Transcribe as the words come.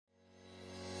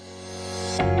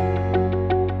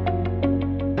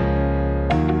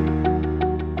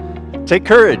Take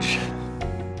courage.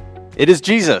 It is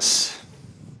Jesus.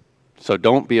 So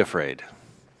don't be afraid.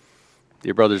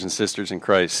 Dear brothers and sisters in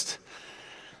Christ,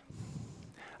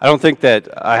 I don't think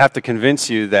that I have to convince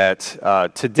you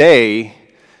that today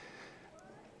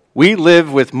we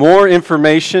live with more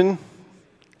information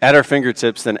at our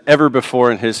fingertips than ever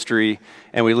before in history,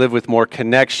 and we live with more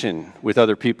connection with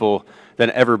other people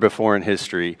than ever before in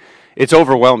history. It's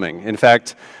overwhelming. In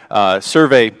fact, a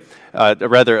study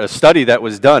that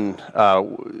was done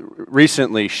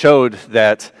recently showed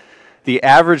that the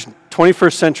average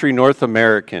 21st century North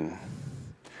American,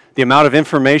 the amount of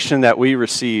information that we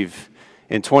receive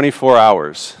in 24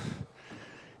 hours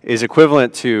is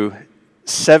equivalent to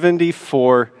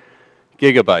 74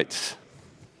 gigabytes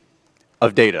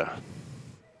of data.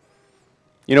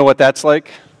 You know what that's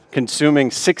like? Consuming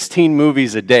 16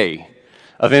 movies a day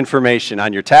of information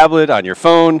on your tablet, on your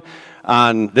phone,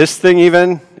 on this thing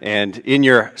even, and in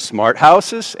your smart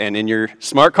houses and in your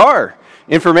smart car.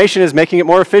 Information is making it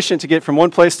more efficient to get from one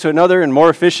place to another and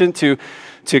more efficient to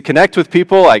connect with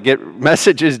people. I get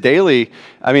messages daily.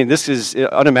 I mean, this is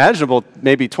unimaginable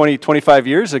maybe 20, 25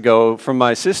 years ago from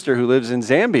my sister who lives in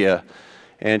Zambia.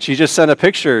 And she just sent a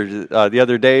picture the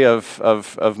other day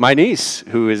of my niece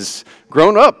who is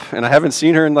grown up, and I haven't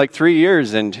seen her in like 3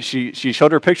 years. And she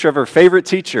showed her a picture of her favorite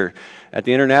teacher at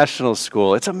the international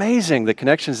school. It's amazing the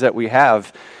connections that we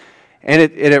have. And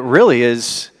it really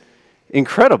is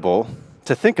incredible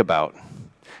to think about.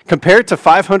 Compared to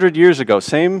 500 years ago,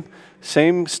 same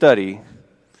study,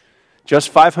 just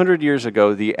 500 years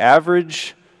ago, the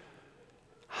average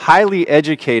highly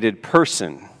educated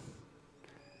person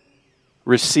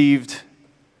received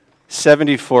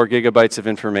 74 gigabytes of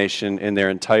information in their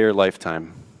entire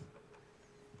lifetime.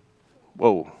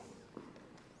 Whoa.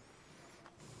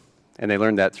 And they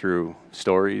learned that through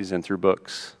stories and through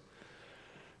books.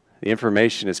 The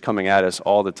information is coming at us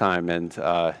all the time, and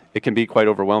it can be quite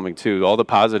overwhelming too. All the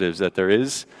positives that there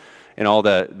is, and all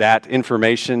that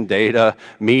information, data,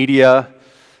 media,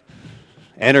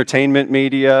 entertainment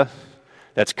media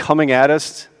that's coming at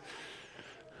us.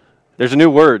 There's a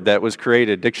new word that was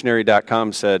created.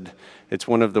 Dictionary.com said it's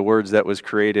one of the words that was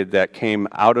created that came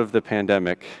out of the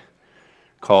pandemic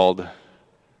called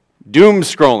doom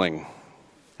scrolling.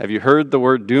 Have you heard the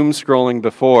word doom scrolling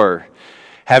before?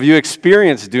 Have you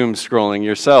experienced doom scrolling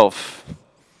yourself?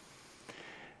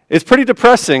 It's pretty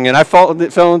depressing, and I've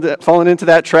fallen into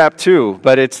that trap too.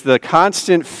 But it's the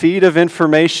constant feed of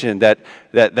information that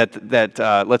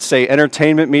let's say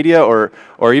entertainment media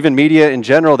or even media in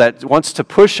general that wants to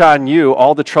push on you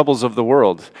all the troubles of the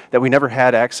world that we never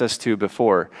had access to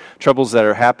before. Troubles that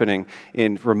are happening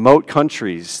in remote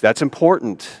countries. That's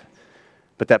important,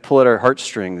 but that pull at our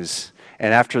heartstrings.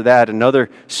 And after that, another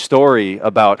story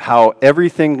about how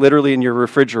everything literally in your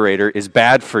refrigerator is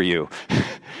bad for you.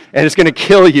 And it's going to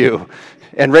kill you.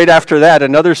 And right after that,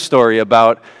 another story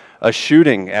about a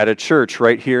shooting at a church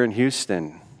right here in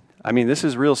Houston. I mean, this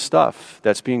is real stuff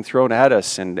that's being thrown at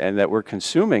us and that we're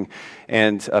consuming.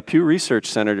 And Pew Research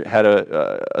Center had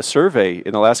a survey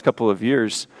in the last couple of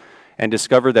years and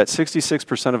discovered that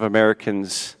 66% of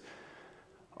Americans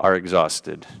are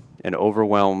exhausted and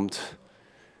overwhelmed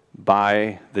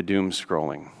by the doom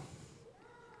scrolling.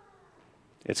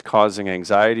 It's causing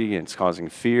anxiety and it's causing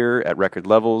fear at record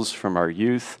levels from our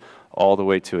youth all the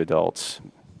way to adults.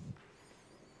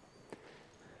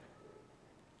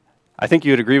 I think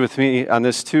you would agree with me on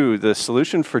this too. The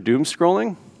solution for doom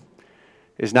scrolling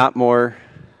is not more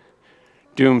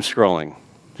doom scrolling.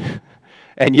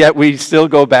 And yet we still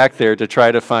go back there to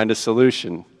try to find a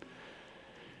solution.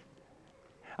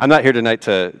 I'm not here tonight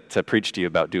to preach to you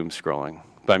about doom scrolling,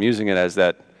 but I'm using it as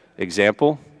that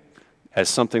example, as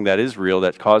something that is real,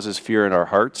 that causes fear in our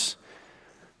hearts,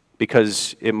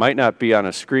 because it might not be on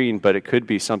a screen, but it could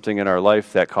be something in our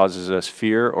life that causes us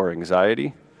fear or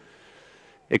anxiety.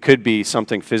 It could be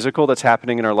something physical that's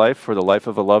happening in our life or the life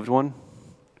of a loved one.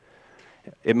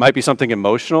 It might be something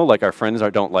emotional, like our friends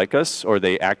don't like us, or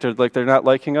they acted like they're not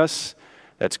liking us,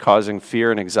 that's causing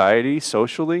fear and anxiety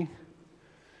socially.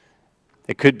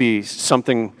 It could be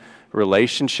something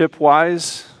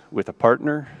relationship-wise with a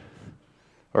partner,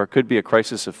 or it could be a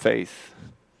crisis of faith.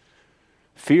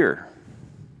 Fear.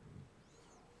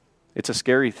 It's a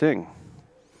scary thing.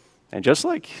 And just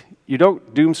like you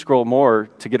don't doom scroll more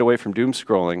to get away from doom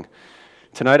scrolling,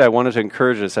 tonight I wanted to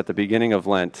encourage us at the beginning of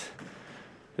Lent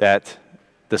that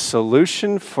the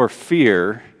solution for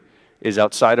fear is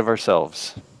outside of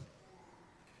ourselves.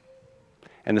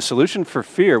 And the solution for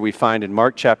fear we find in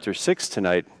Mark chapter 6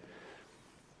 tonight,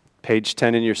 page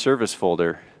 10 in your service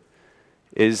folder,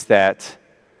 is that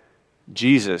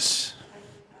Jesus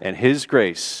and His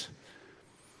grace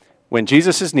When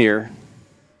Jesus is near,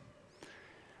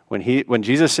 when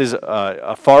Jesus is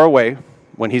far away,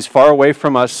 when he's far away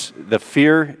from us, the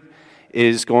fear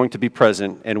is going to be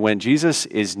present. And when Jesus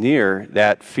is near,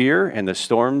 that fear and the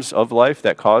storms of life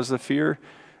that cause the fear,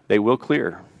 they will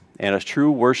clear. And a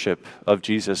true worship of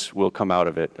Jesus will come out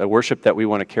of it, a worship that we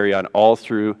want to carry on all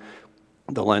through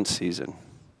the Lent season.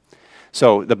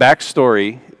 So the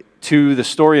backstory to the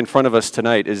story in front of us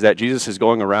tonight is that Jesus is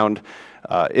going around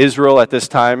Israel at this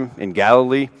time in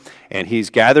Galilee, and he's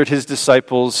gathered his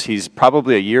disciples. He's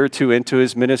probably a year or two into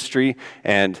his ministry,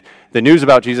 and the news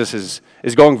about Jesus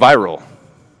is going viral.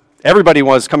 Everybody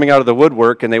was coming out of the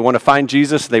woodwork, and they want to find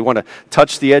Jesus. They want to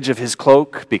touch the edge of his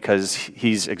cloak because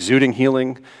he's exuding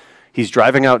healing. He's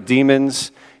driving out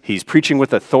demons. He's preaching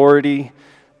with authority.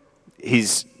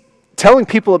 He's telling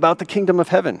people about the kingdom of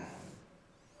heaven,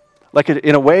 like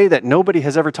in a way that nobody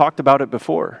has ever talked about it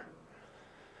before.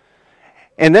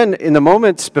 And then in the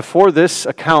moments before this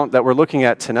account that we're looking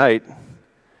at tonight,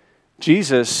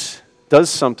 Jesus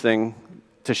does something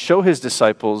to show his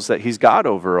disciples that he's God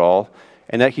over all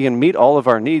and that he can meet all of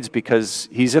our needs because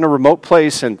he's in a remote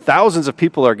place and thousands of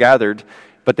people are gathered,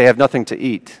 but they have nothing to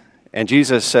eat. And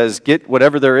Jesus says, get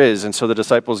whatever there is. And so the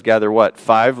disciples gather what?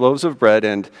 5 loaves of bread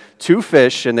and 2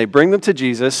 fish, and they bring them to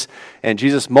Jesus, and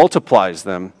Jesus multiplies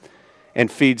them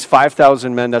and feeds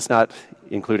 5,000 men. That's not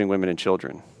including women and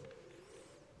children.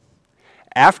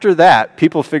 After that,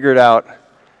 people figured out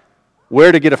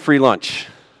where to get a free lunch.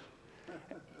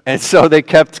 And so they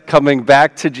kept coming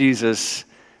back to Jesus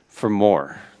for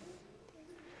more.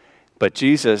 But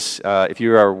Jesus, if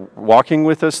you are walking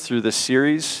with us through this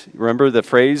series, remember the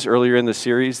phrase earlier in the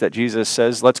series that Jesus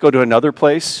says, let's go to another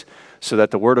place so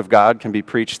that the word of God can be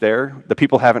preached there. The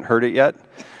people haven't heard it yet.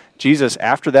 Jesus,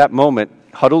 after that moment,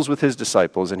 huddles with his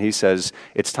disciples and he says,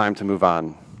 it's time to move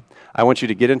on. I want you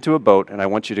to get into a boat and I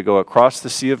want you to go across the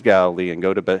Sea of Galilee and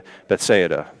go to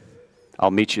Bethsaida.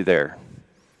 I'll meet you there.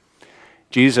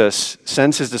 Jesus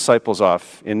sends his disciples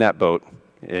off in that boat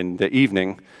in the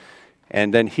evening,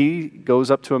 and then he goes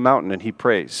up to a mountain and he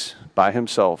prays by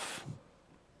himself.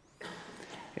 In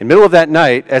the middle of that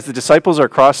night, as the disciples are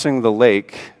crossing the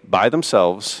lake by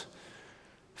themselves,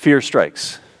 fear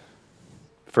strikes.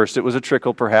 First it was a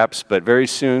trickle perhaps, but very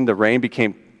soon the rain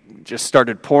just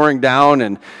started pouring down,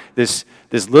 and this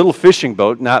little fishing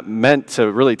boat, not meant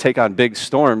to really take on big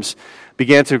storms,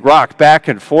 began to rock back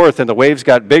and forth, and the waves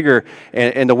got bigger,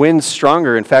 and the winds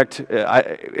stronger. In fact,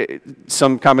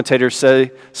 some commentators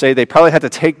say they probably had to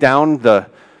take down the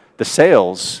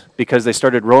sails because they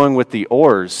started rowing with the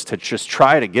oars to just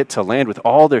try to get to land with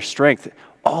all their strength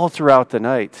all throughout the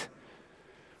night.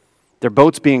 Their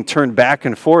boat's being turned back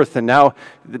and forth, and now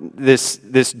this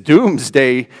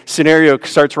doomsday scenario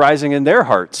starts rising in their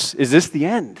hearts. Is this the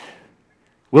end?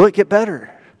 Will it get better?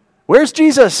 Where's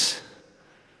Jesus?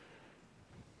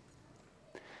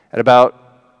 At about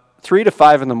 3 to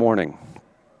 5 in the morning,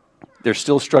 they're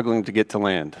still struggling to get to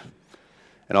land.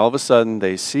 And all of a sudden,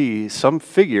 they see some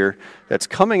figure that's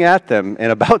coming at them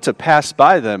and about to pass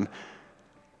by them.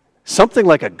 Something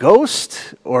like a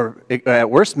ghost, or at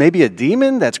worst, maybe a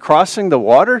demon that's crossing the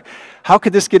water. How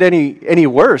could this get any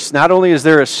worse? Not only is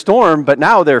there a storm, but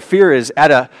now their fear is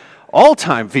at an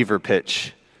all-time fever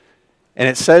pitch. And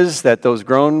it says that those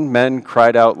grown men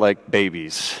cried out like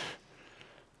babies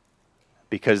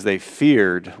because they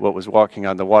feared what was walking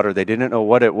on the water. They didn't know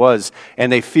what it was,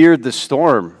 and they feared the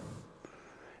storm.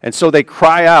 And so they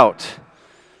cry out.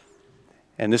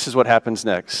 And this is what happens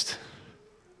next.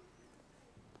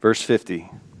 Verse 50.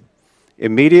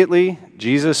 Immediately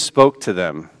Jesus spoke to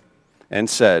them and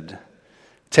said,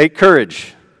 "Take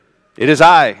courage, it is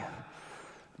I.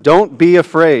 Don't be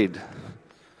afraid."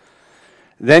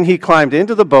 Then he climbed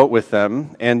into the boat with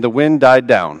them, and the wind died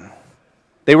down.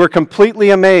 They were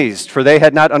completely amazed, for they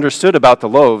had not understood about the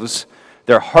loaves.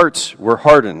 Their hearts were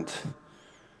hardened.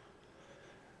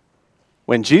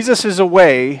 When Jesus is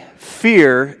away,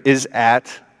 fear is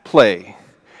at play.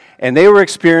 And they were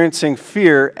experiencing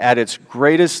fear at its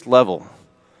greatest level,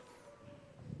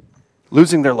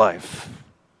 losing their life.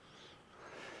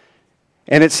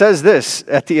 And it says this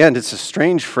at the end, it's a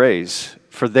strange phrase,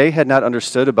 for they had not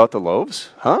understood about the loaves?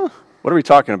 Huh? What are we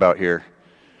talking about here?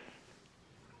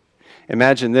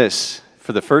 Imagine this,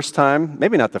 for the first time,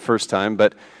 maybe not the first time,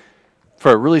 but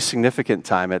for a really significant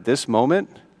time at this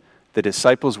moment, the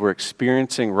disciples were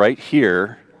experiencing right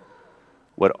here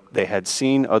what they had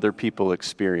seen other people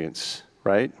experience,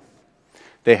 right?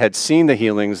 They had seen the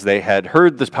healings, they had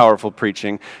heard the powerful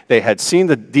preaching, they had seen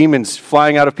the demons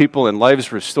flying out of people and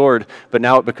lives restored, but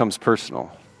now it becomes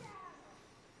personal.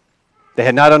 They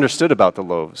had not understood about the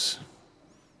loaves.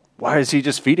 Why is he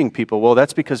just feeding people? Well,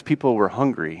 that's because people were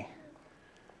hungry.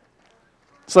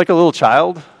 It's like a little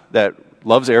child that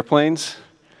loves airplanes,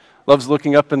 loves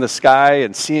looking up in the sky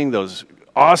and seeing those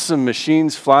awesome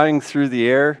machines flying through the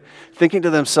air, thinking to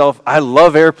themselves, I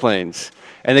love airplanes.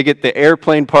 And they get the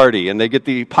airplane party, and they get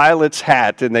the pilot's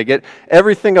hat, and they get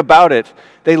everything about it.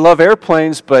 They love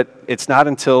airplanes, but it's not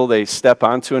until they step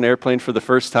onto an airplane for the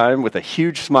first time with a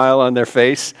huge smile on their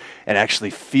face and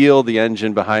actually feel the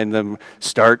engine behind them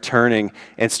start turning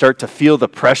and start to feel the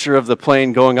pressure of the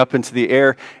plane going up into the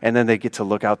air, and then they get to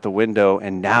look out the window,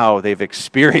 and now they've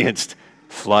experienced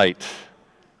flight.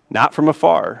 Not from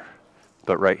afar,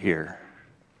 but right here.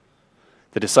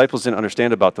 The disciples didn't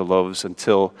understand about the loaves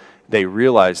until they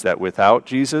realized that without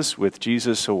Jesus, with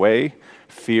Jesus away,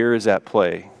 fear is at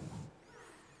play.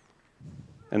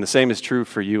 And the same is true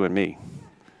for you and me.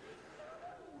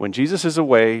 When Jesus is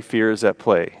away, fear is at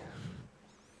play.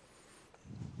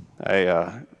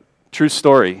 True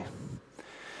story.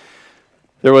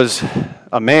 There was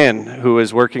a man who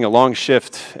was working a long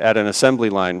shift at an assembly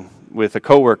line with a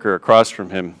coworker across from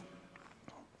him.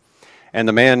 And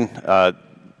the man,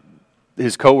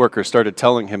 his coworker started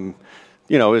telling him,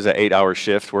 it was an 8-hour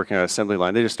shift working on an assembly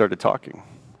line. They just started talking.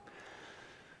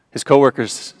 His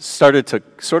coworkers started to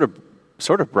sort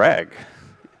of brag.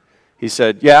 He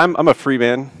said, yeah, I'm a free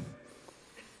man.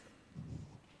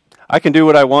 I can do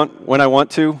what I want when I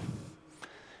want to.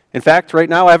 In fact, right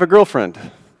now I have a girlfriend.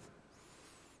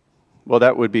 Well,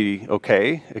 that would be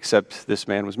okay, except this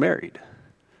man was married.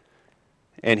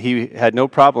 And he had no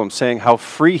problem saying how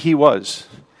free he was.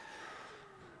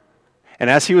 And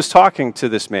as he was talking to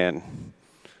this man,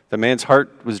 the man's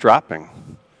heart was dropping.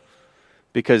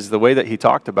 Because the way that he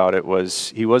talked about it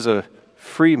was, he was a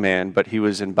free man, but he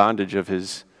was in bondage of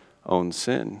his own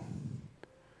sin.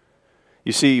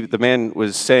 You see, the man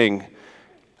was saying,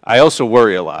 I also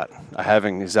worry a lot. I have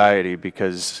anxiety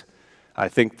because I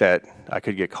think that I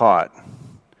could get caught.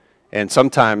 And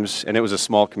sometimes, and it was a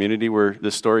small community where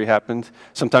this story happened,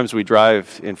 sometimes we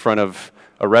drive in front of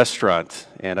a restaurant,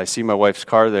 and I see my wife's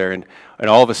car there, and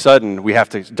all of a sudden, we have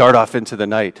to dart off into the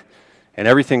night. And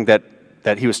everything that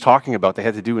he was talking about, they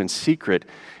had to do in secret.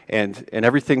 And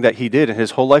everything that he did, and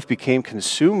his whole life became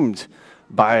consumed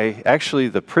by actually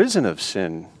the prison of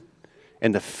sin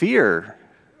and the fear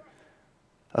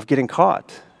of getting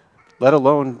caught, let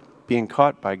alone being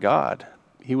caught by God.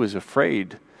 He was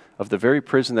afraid of the very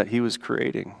prison that he was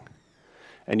creating.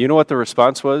 And you know what the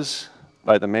response was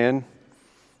by the man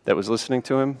that was listening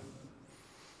to him?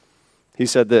 He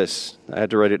said this. I had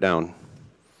to write it down.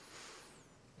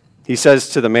 He says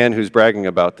to the man who's bragging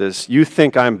about this, you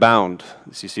think I'm bound.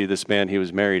 You see, this man, he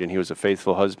was married and he was a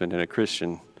faithful husband and a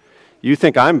Christian. You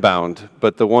think I'm bound,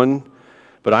 but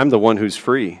I'm the one who's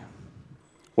free.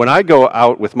 When I go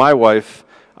out with my wife,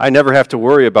 I never have to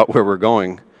worry about where we're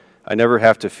going. I never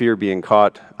have to fear being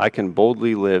caught. I can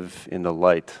boldly live in the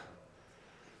light.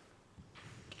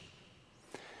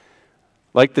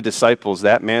 Like the disciples,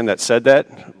 that man that said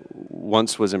that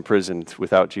once was imprisoned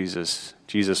without Jesus.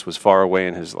 Jesus was far away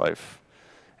in his life.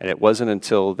 And it wasn't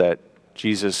until that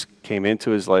Jesus came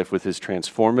into his life with his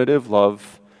transformative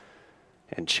love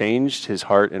and changed his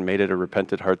heart and made it a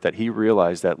repentant heart that he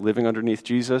realized that living underneath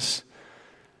Jesus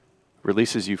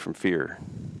releases you from fear.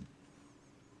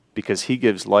 Because he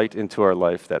gives light into our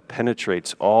life that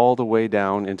penetrates all the way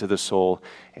down into the soul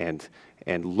and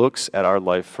looks at our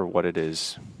life for what it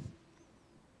is.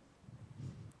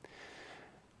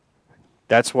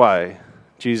 That's why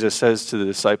Jesus says to the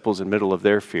disciples in the middle of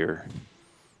their fear,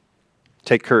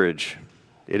 take courage.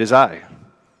 It is I.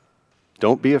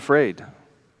 Don't be afraid.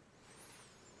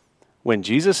 When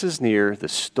Jesus is near, the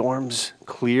storms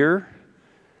clear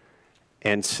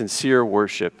and sincere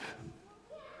worship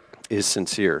is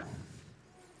sincere.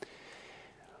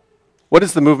 What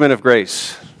is the movement of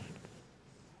grace?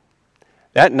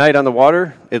 That night on the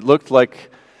water, it looked like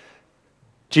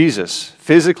Jesus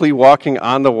physically walking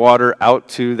on the water out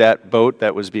to that boat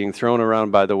that was being thrown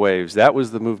around by the waves. That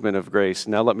was the movement of grace.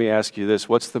 Now let me ask you this.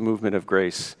 What's the movement of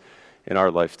grace in our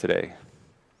life today?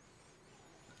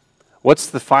 What's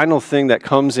the final thing that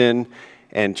comes in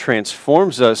and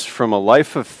transforms us from a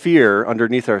life of fear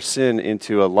underneath our sin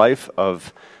into a life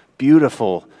of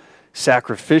beautiful,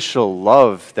 sacrificial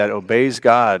love that obeys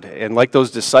God? And like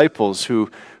those disciples who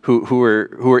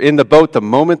were in the boat, the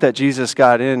moment that Jesus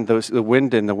got in, the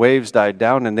wind and the waves died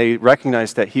down, and they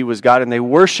recognized that he was God, and they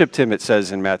worshiped him, it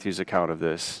says in Matthew's account of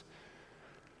this.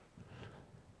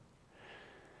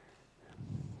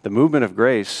 The movement of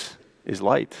grace is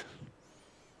light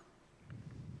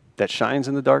that shines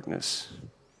in the darkness.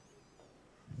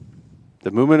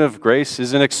 The movement of grace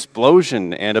is an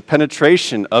explosion and a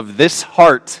penetration of this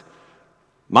heart,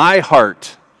 my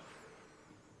heart,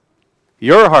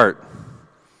 your heart,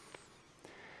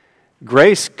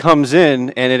 Grace comes in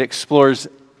and it explores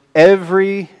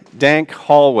every dank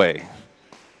hallway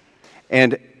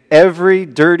and every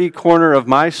dirty corner of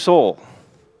my soul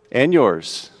and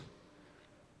yours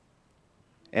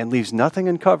and leaves nothing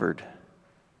uncovered.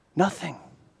 Nothing.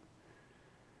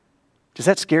 Does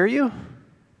that scare you?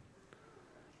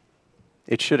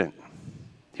 It shouldn't.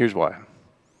 Here's why.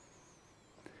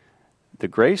 The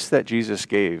grace that Jesus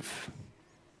gave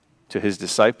to his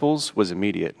disciples was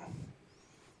immediate.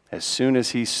 As soon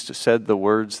as he said the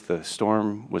words, the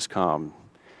storm was calm.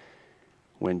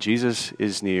 When Jesus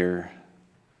is near,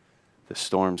 the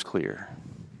storm's clear.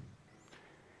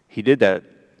 He did that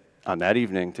on that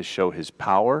evening to show his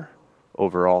power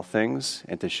over all things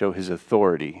and to show his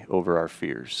authority over our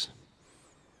fears.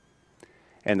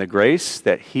 And the grace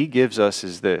that he gives us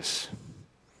is this: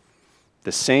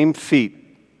 the same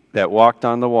feet that walked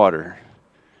on the water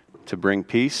to bring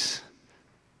peace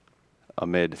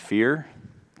amid fear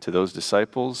to those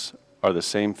disciples are the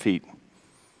same feet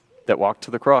that walked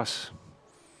to the cross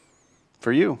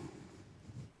for you.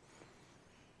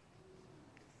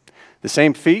 The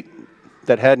same feet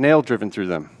that had nail driven through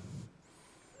them.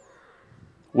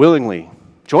 Willingly,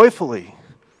 joyfully,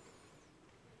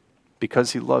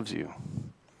 because he loves you.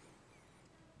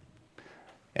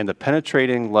 And the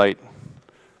penetrating light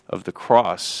of the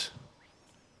cross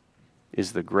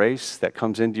is the grace that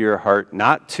comes into your heart,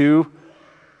 not to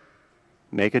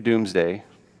make a doomsday,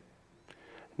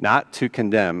 not to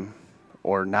condemn,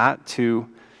 or not to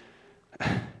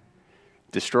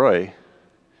destroy,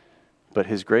 but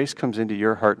his grace comes into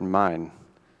your heart and mind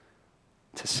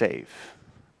to save.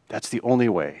 That's the only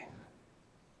way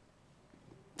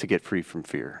to get free from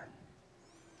fear.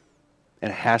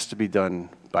 And it has to be done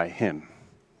by him.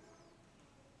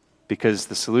 Because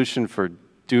the solution for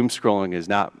doom scrolling is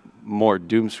not more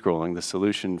doom scrolling. The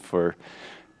solution for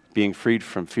being freed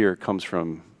from fear comes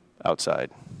from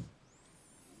outside.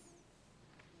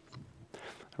 I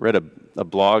read a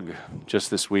blog just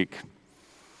this week.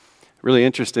 Really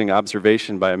interesting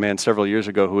observation by a man several years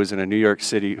ago who was in the New York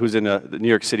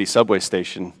City subway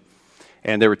station.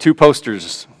 And there were two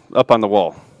posters up on the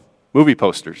wall, movie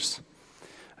posters.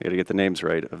 I got to get the names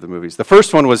right of the movies. The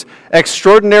first one was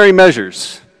Extraordinary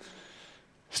Measures,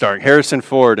 starring Harrison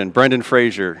Ford and Brendan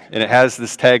Fraser, and it has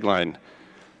this tagline: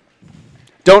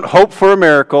 "Don't hope for a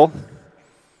miracle,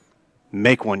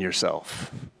 make one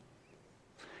yourself."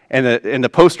 And the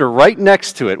poster right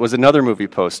next to it was another movie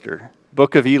poster,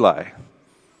 Book of Eli,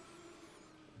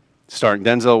 starring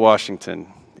Denzel Washington.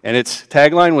 And its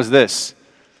tagline was this: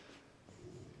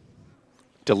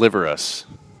 "Deliver us."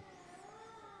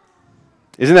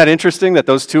 Isn't that interesting that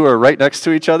those two are right next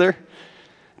to each other?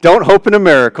 Don't hope in a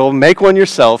miracle, make one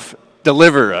yourself,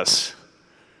 deliver us.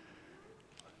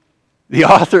 The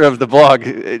author of the blog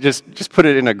just put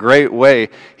it in a great way.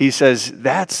 He says,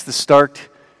 that's the stark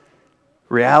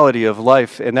reality of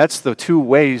life, and that's the two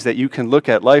ways that you can look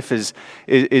at life is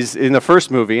in the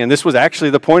first movie, and this was actually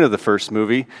the point of the first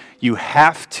movie. You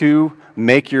have to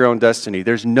make your own destiny.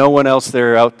 There's no one else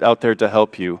there out there to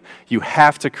help you. You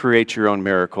have to create your own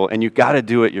miracle, and you got to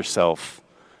do it yourself.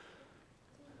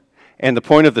 And the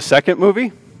point of the second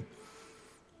movie?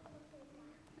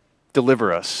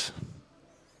 Deliver us.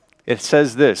 It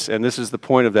says this, and this is the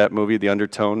point of that movie, the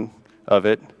undertone of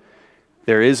it.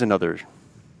 There is another,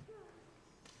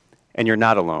 and you're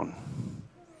not alone,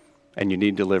 and you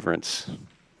need deliverance.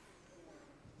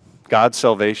 God's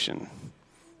salvation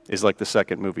is like the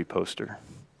second movie poster.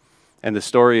 And the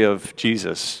story of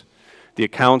Jesus, the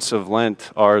accounts of Lent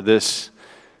are this: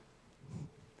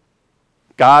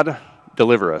 God,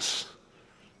 deliver us.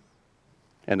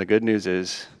 And the good news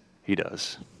is, he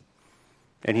does.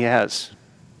 And he has.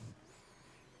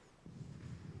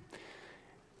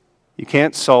 You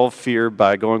can't solve fear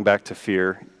by going back to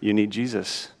fear. You need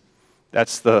Jesus.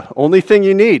 That's the only thing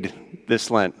you need this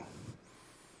Lent.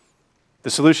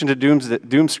 The solution to doom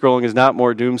scrolling is not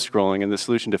more doom scrolling, and the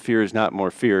solution to fear is not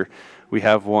more fear. We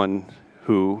have one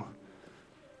who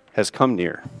has come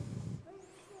near.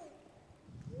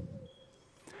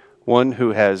 One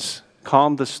who has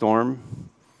calmed the storm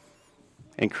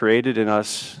and created in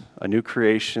us a new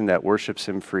creation that worships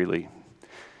him freely.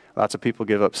 Lots of people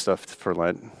give up stuff for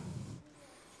Lent.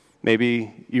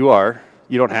 Maybe you are.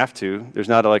 You don't have to. There's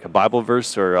not like a Bible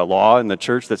verse or a law in the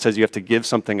church that says you have to give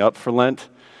something up for Lent.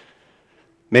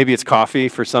 Maybe it's coffee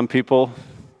for some people.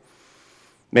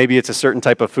 Maybe it's a certain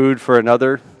type of food for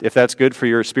another. If that's good for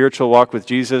your spiritual walk with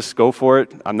Jesus, go for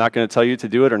it. I'm not going to tell you to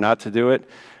do it or not to do it.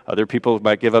 Other people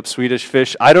might give up Swedish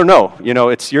fish. I don't know.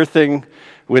 It's your thing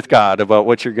with God about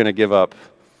what you're going to give up.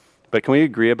 But can we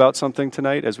agree about something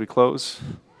tonight as we close?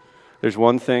 There's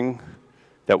one thing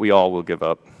that we all will give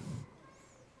up.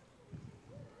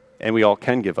 And we all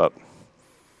can give up.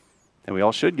 And we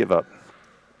all should give up.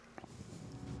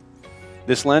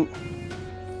 This Lent,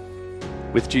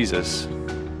 with Jesus,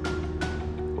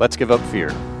 let's give up fear.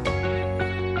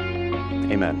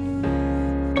 Amen.